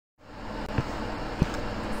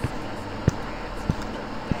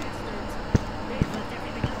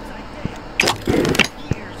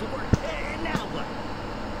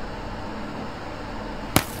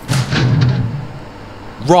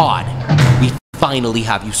Rod, we finally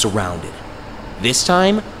have you surrounded. This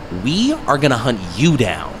time, we are gonna hunt you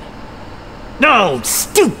down. No,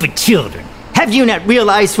 stupid children! Have you not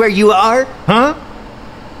realized where you are? Huh?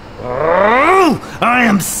 Oh, I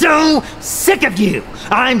am so sick of you!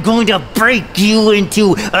 I'm going to break you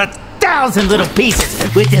into 1,000 little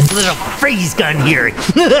pieces with this little freeze gun here!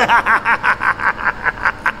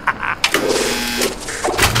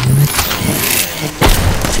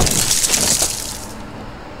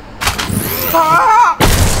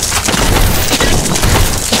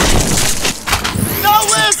 No,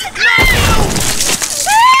 Liz!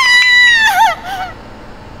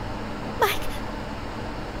 Mike!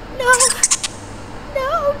 No!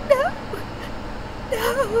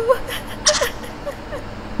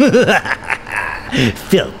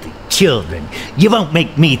 Filthy children, you won't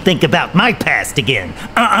make me think about my past again.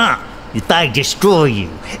 If I destroy you,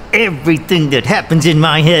 everything that happens in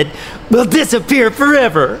my head will disappear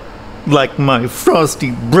forever. Like my frosty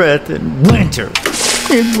breath in winter.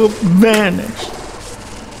 It will vanish.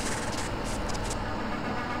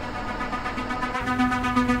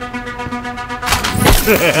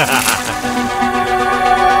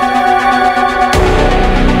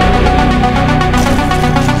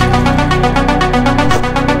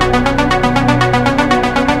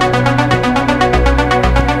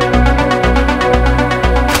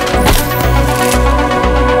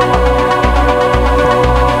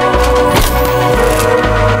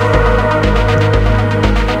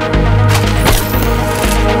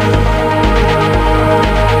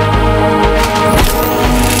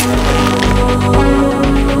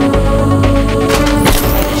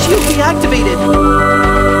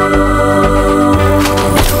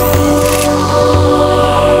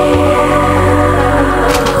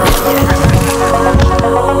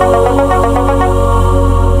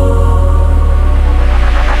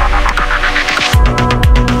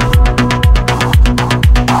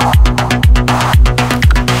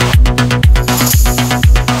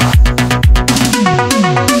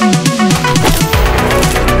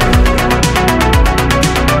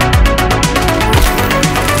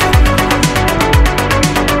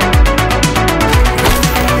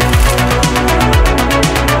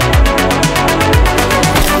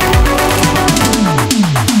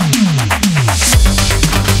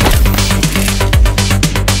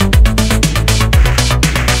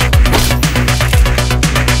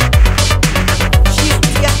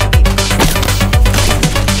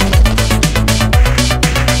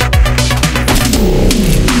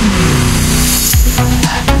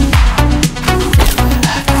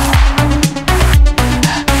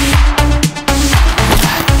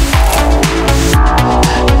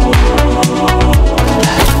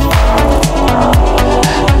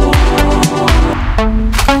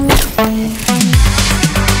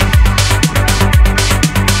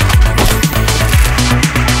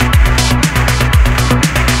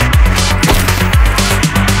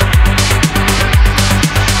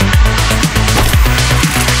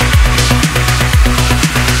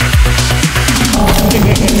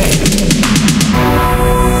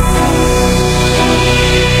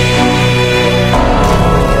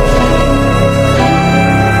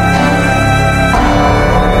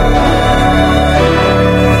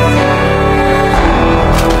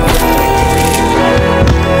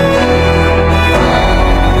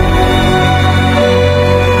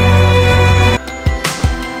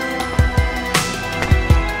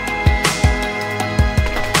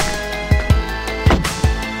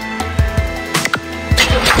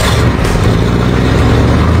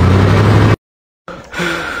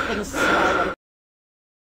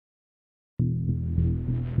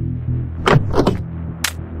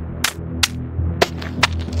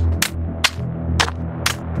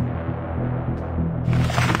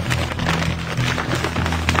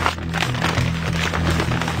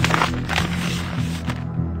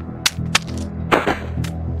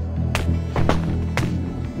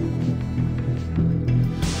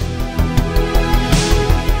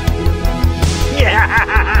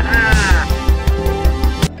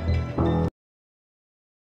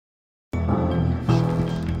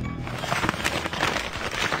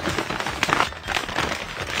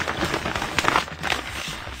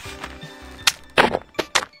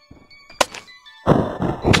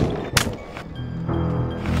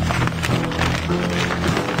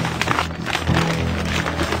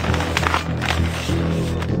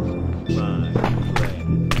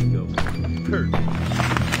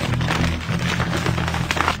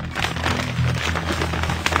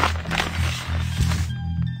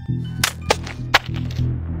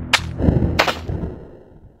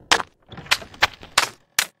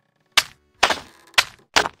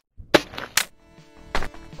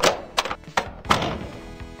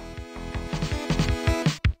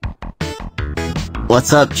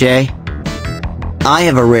 What's up, Jay? I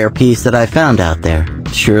have a rare piece that I found out there.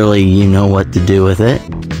 Surely you know what to do with it.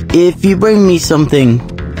 If you bring me something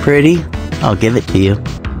pretty, I'll give it to you.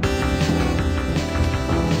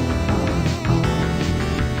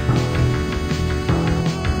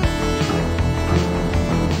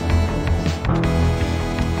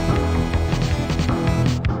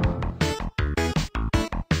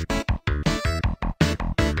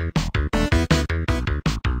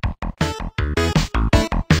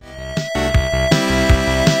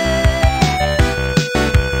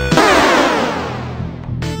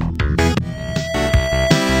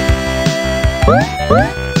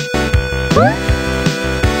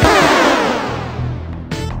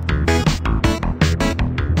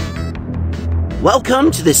 Welcome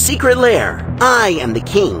to the secret lair. I am the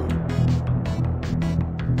king.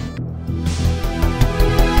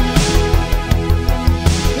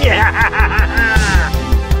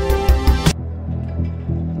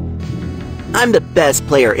 I'm the best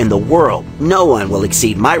player in the world. No one will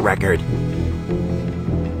exceed my record.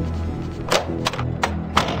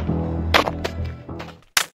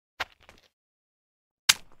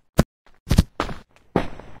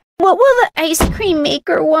 What will the ice cream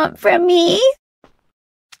maker want from me?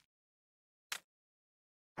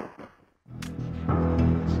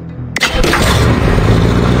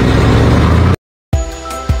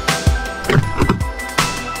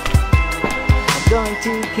 Going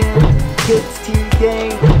to kids today,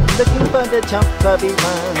 looking for the chubby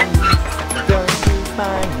ones. Going to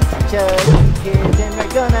find some chubby kids, and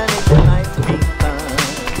we're gonna make them ice cream fun.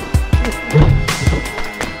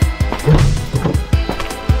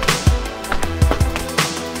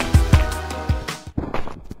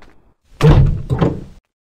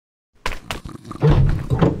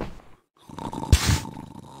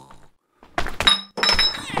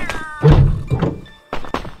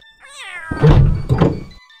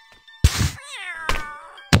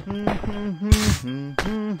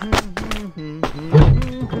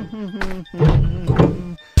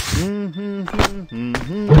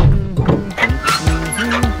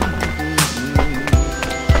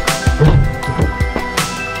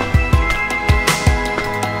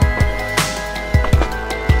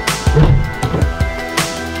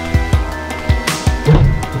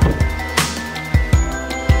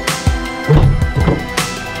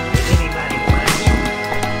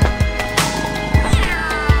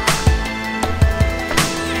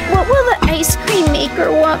 What will the ice cream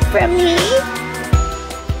maker want from me?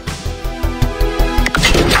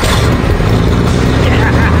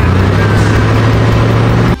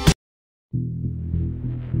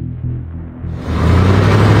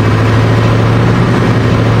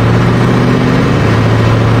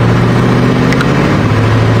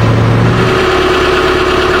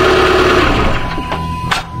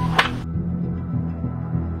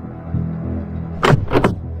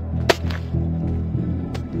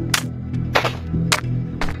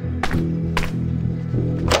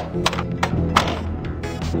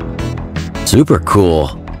 Super cool.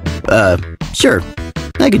 Sure.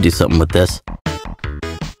 I could do something with this.